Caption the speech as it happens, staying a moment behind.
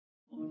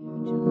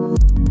Hello,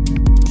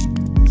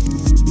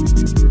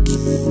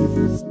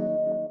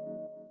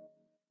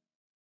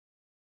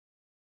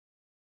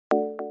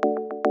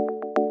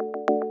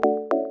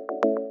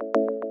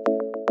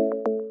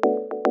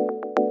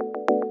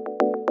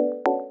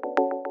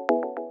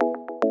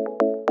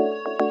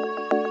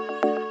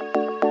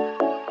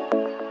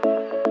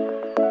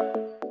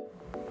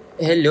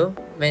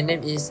 my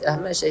name is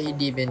Ahmad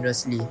Syahidi bin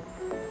Rosli.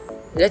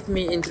 Let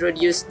me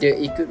introduce the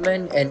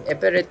equipment and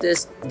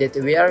apparatus that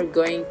we are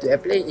going to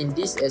apply in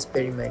this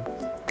experiment.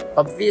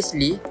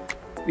 Obviously,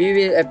 we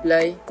will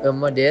apply a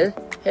model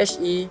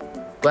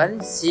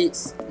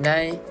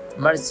HE169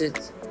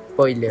 Marcet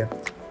boiler.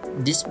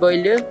 This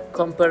boiler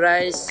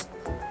comprises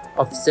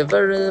of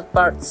several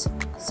parts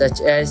such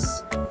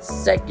as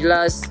side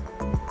glass,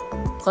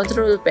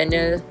 control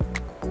panel,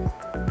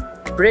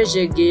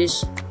 pressure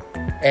gauge,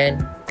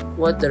 and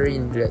water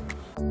inlet.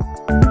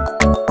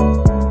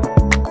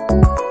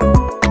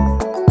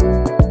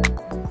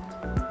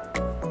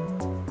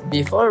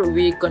 Before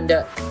we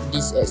conduct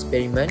this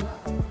experiment,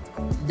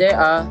 there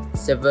are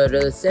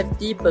several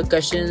safety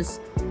precautions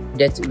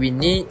that we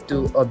need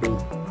to obey.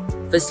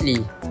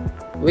 Firstly,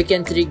 we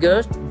can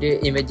trigger the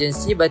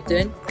emergency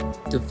button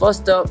to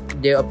force stop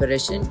the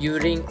operation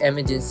during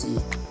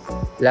emergency.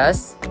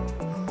 Last,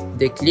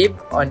 the clip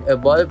on a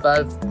ball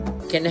valve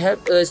can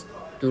help us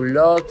to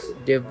lock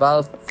the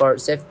valve for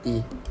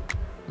safety.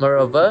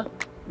 Moreover,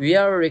 we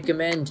are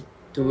recommended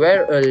to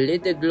wear a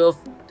leather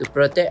glove to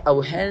protect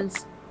our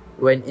hands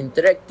when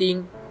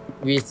interacting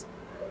with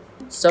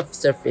soft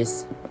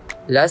surface.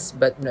 Last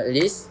but not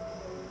least,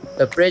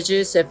 a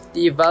pressure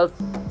safety valve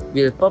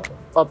will pop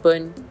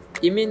open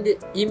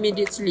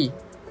immediately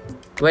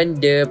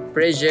when the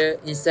pressure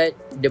inside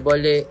the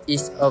boiler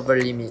is over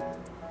limit.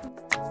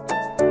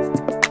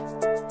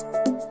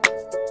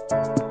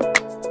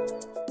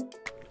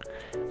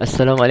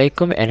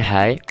 Assalamualaikum and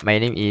hi, my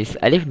name is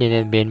Aliff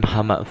bin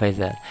Muhammad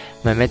Faizal.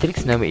 My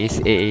matrix number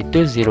is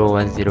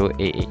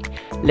AA2010AA.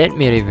 Let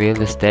me reveal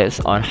the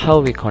steps on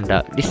how we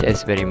conduct this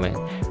experiment.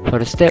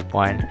 For step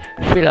 1,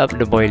 fill up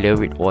the boiler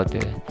with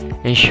water.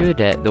 Ensure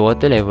that the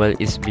water level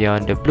is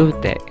beyond the blue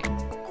tag.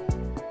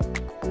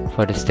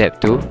 For the step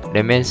 2,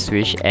 the main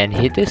switch and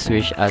heater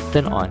switch are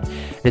turned on.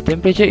 The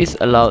temperature is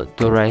allowed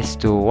to rise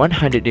to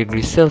 100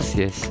 degrees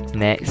Celsius.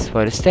 Next,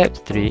 for the step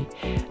 3,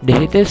 the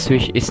heater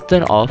switch is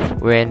turned off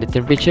when the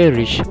temperature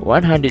reaches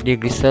 100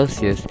 degrees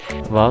Celsius.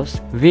 Valves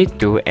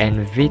V2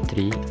 and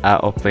V3 are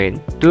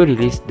open to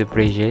release the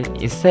pressure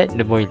inside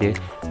the boiler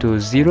to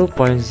 0.0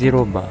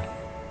 bar.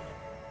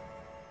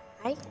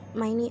 Hi,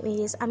 my name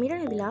is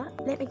Amirah Nabila.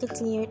 Let me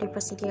continue the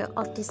procedure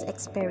of this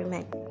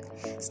experiment.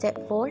 Step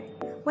 4.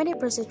 When the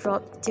pressure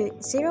drops to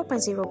 0.0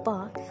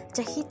 bar,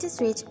 the heater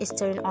switch is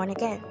turned on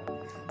again.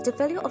 The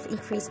value of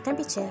increased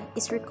temperature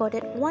is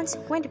recorded once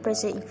when the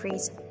pressure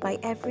increases by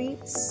every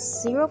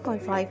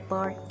 0.5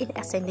 bar in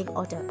ascending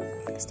order.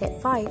 Step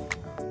 5.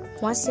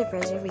 Once the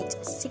pressure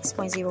reaches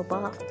 6.0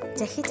 bar,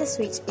 the heater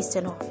switch is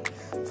turned off.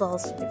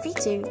 Valves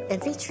V2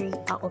 and V3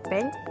 are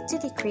open to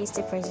decrease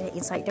the pressure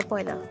inside the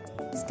boiler.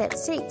 Step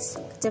 6.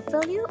 The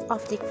value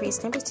of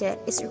decreased temperature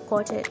is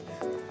recorded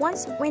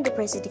once when the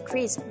pressure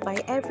decreases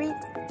by every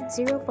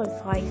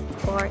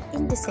 0.5 bar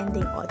in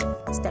descending order.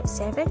 Step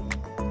 7.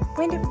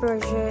 When the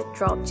pressure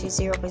drops to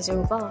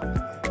 0.0 bar,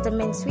 the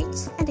main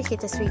switch and the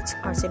heater switch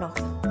are turned off.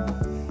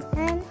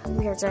 And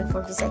we are done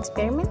for this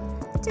experiment.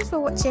 Thanks for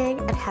watching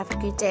and have a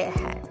good day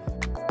ahead.